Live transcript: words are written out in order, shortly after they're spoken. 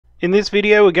In this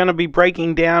video we're going to be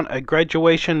breaking down a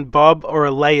graduation bob or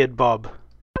a layered bob.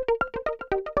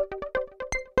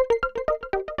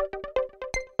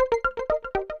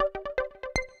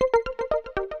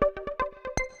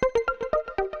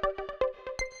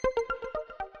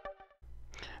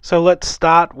 So let's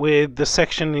start with the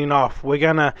sectioning off. We're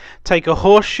going to take a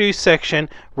horseshoe section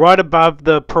right above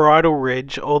the parietal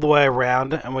ridge all the way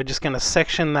around, and we're just going to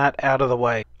section that out of the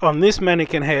way. On this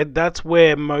mannequin head, that's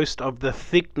where most of the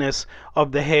thickness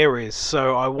of the hair is.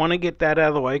 So I want to get that out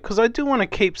of the way because I do want to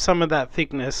keep some of that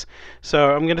thickness.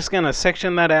 So I'm just going to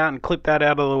section that out and clip that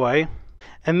out of the way.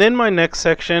 And then my next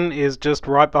section is just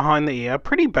right behind the ear.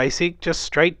 Pretty basic, just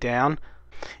straight down.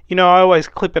 You know, I always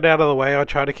clip it out of the way. I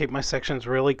try to keep my sections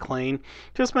really clean.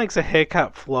 Just makes a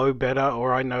haircut flow better,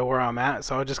 or I know where I'm at.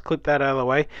 So I'll just clip that out of the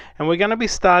way. And we're going to be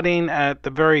starting at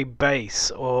the very base,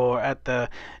 or at the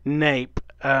nape.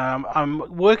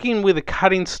 I'm working with a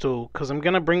cutting stool because I'm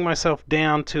going to bring myself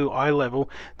down to eye level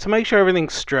to make sure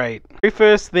everything's straight. The very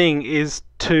first thing is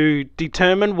to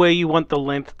determine where you want the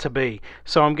length to be.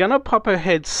 So I'm going to pop her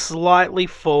head slightly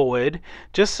forward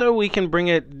just so we can bring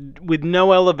it with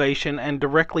no elevation and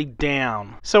directly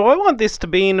down. So I want this to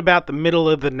be in about the middle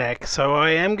of the neck. So I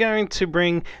am going to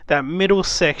bring that middle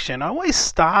section. I always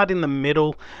start in the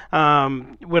middle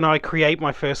when I create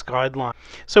my first guideline.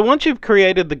 So once you've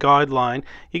created the guideline,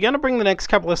 you're going to bring the next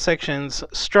couple of sections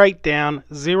straight down,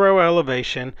 zero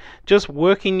elevation, just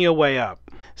working your way up.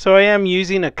 So I am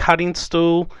using a cutting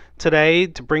stool today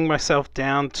to bring myself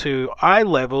down to eye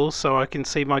level so I can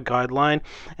see my guideline.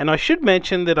 And I should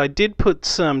mention that I did put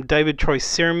some David Choice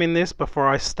serum in this before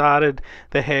I started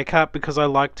the haircut because I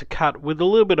like to cut with a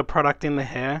little bit of product in the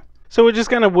hair. So we're just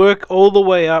going to work all the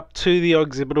way up to the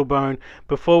occipital bone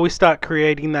before we start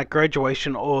creating that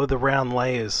graduation or the round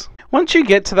layers. Once you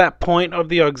get to that point of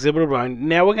the occipital bone,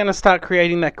 now we're going to start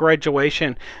creating that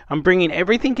graduation. I'm bringing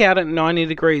everything out at 90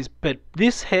 degrees, but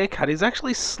this haircut is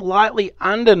actually slightly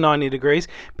under 90 degrees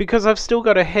because I've still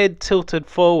got a head tilted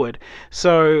forward.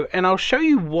 So, and I'll show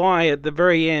you why at the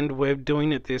very end we're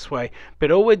doing it this way.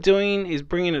 But all we're doing is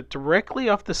bringing it directly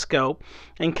off the scalp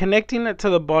and connecting it to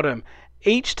the bottom.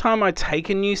 Each time I take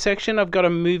a new section, I've got a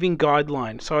moving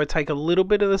guideline. So I take a little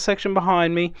bit of the section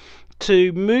behind me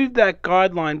to move that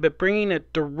guideline, but bringing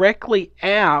it directly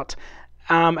out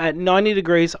at 90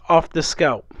 degrees off the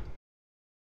scalp.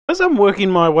 As I'm working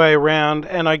my way around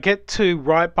and I get to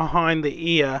right behind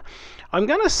the ear, I'm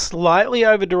going to slightly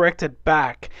over direct it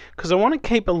back because I want to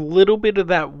keep a little bit of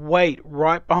that weight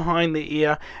right behind the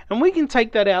ear, and we can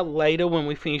take that out later when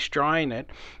we finish drying it,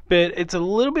 but it's a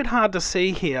little bit hard to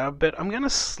see here. But I'm going to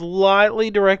slightly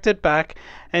direct it back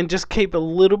and just keep a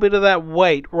little bit of that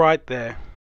weight right there.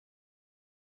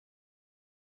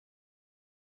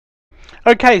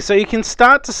 Okay, so you can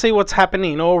start to see what's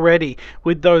happening already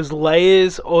with those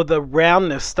layers or the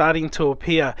roundness starting to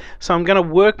appear. So I'm going to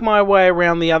work my way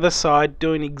around the other side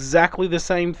doing exactly the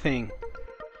same thing.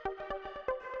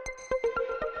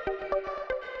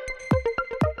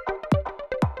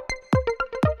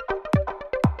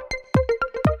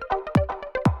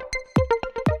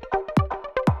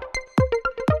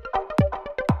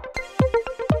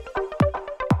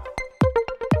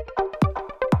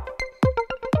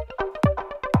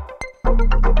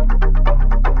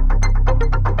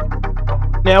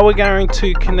 Now we're going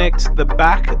to connect the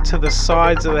back to the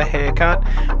sides of the haircut.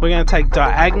 We're going to take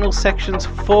diagonal sections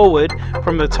forward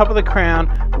from the top of the crown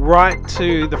right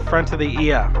to the front of the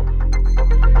ear.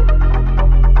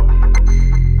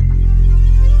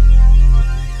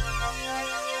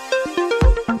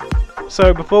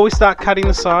 So before we start cutting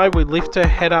the side, we lift her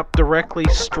head up directly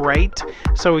straight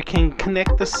so we can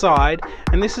connect the side,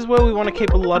 and this is where we want to keep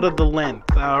a lot of the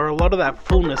length or a lot of that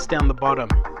fullness down the bottom.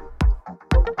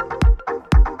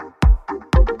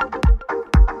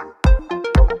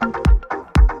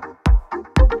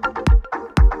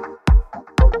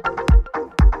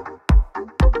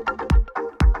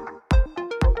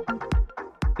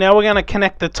 Now we're going to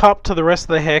connect the top to the rest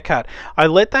of the haircut. I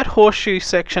let that horseshoe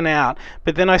section out,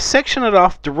 but then I section it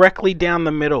off directly down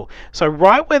the middle. So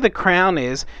right where the crown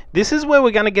is, this is where we're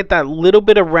going to get that little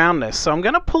bit of roundness. So I'm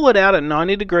going to pull it out at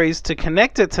 90 degrees to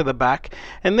connect it to the back,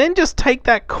 and then just take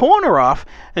that corner off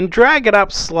and drag it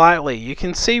up slightly. You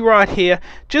can see right here,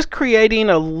 just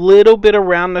creating a little bit of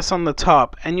roundness on the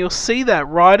top, and you'll see that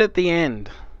right at the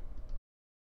end.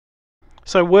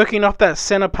 So working off that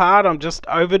center part, I'm just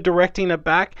over directing it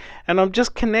back, and I'm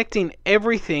just connecting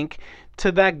everything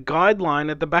to that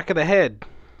guideline at the back of the head.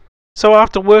 So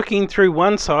after working through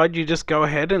one side, you just go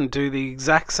ahead and do the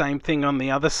exact same thing on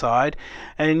the other side,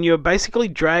 and you're basically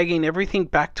dragging everything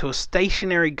back to a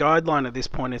stationary guideline at this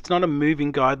point. It's not a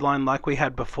moving guideline like we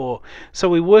had before. So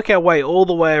we work our way all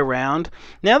the way around.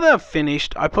 Now that I've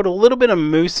finished, I put a little bit of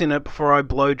mousse in it before I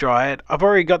blow dry it. I've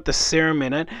already got the serum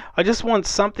in it. I just want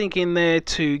something in there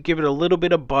to give it a little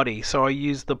bit of body, so I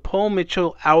use the Paul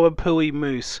Mitchell Awapui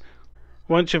mousse.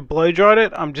 Once you've blow dried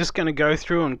it, I'm just going to go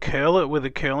through and curl it with a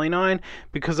curling iron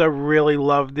because I really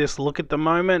love this look at the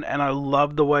moment, and I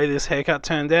love the way this haircut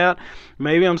turned out.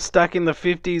 Maybe I'm stuck in the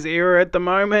 50s era at the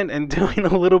moment and doing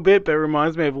a little bit, but it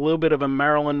reminds me of a little bit of a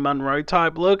Marilyn Monroe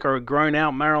type look, or a grown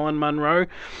out Marilyn Monroe.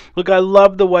 Look, I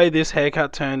love the way this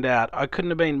haircut turned out. I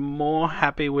couldn't have been more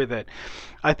happy with it.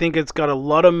 I think it's got a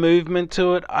lot of movement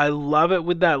to it. I love it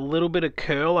with that little bit of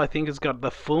curl. I think it's got the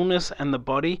fullness and the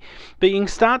body, but you can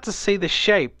start to see the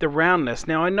shape, the roundness.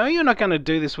 Now I know you're not going to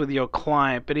do this with your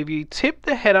client, but if you tip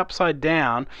the head upside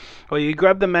down, or you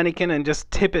grab the mannequin and just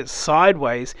tip it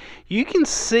sideways, you can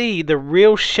see the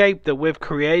real shape that we've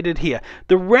created here.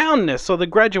 The roundness or the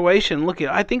graduation, look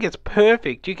at, I think it's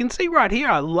perfect. You can see right here,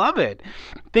 I love it.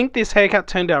 I think this haircut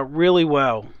turned out really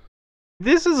well. If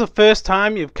this is the first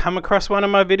time you've come across one of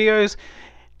my videos,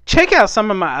 check out some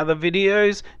of my other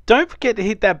videos. Don't forget to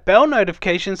hit that bell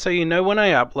notification so you know when I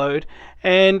upload.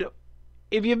 And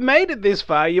if you've made it this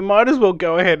far, you might as well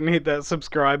go ahead and hit that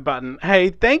subscribe button. Hey,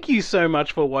 thank you so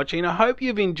much for watching. I hope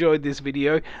you've enjoyed this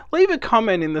video. Leave a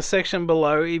comment in the section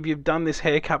below if you've done this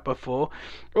haircut before,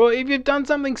 or if you've done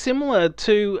something similar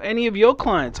to any of your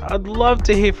clients. I'd love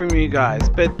to hear from you guys.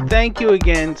 But thank you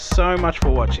again so much for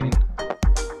watching.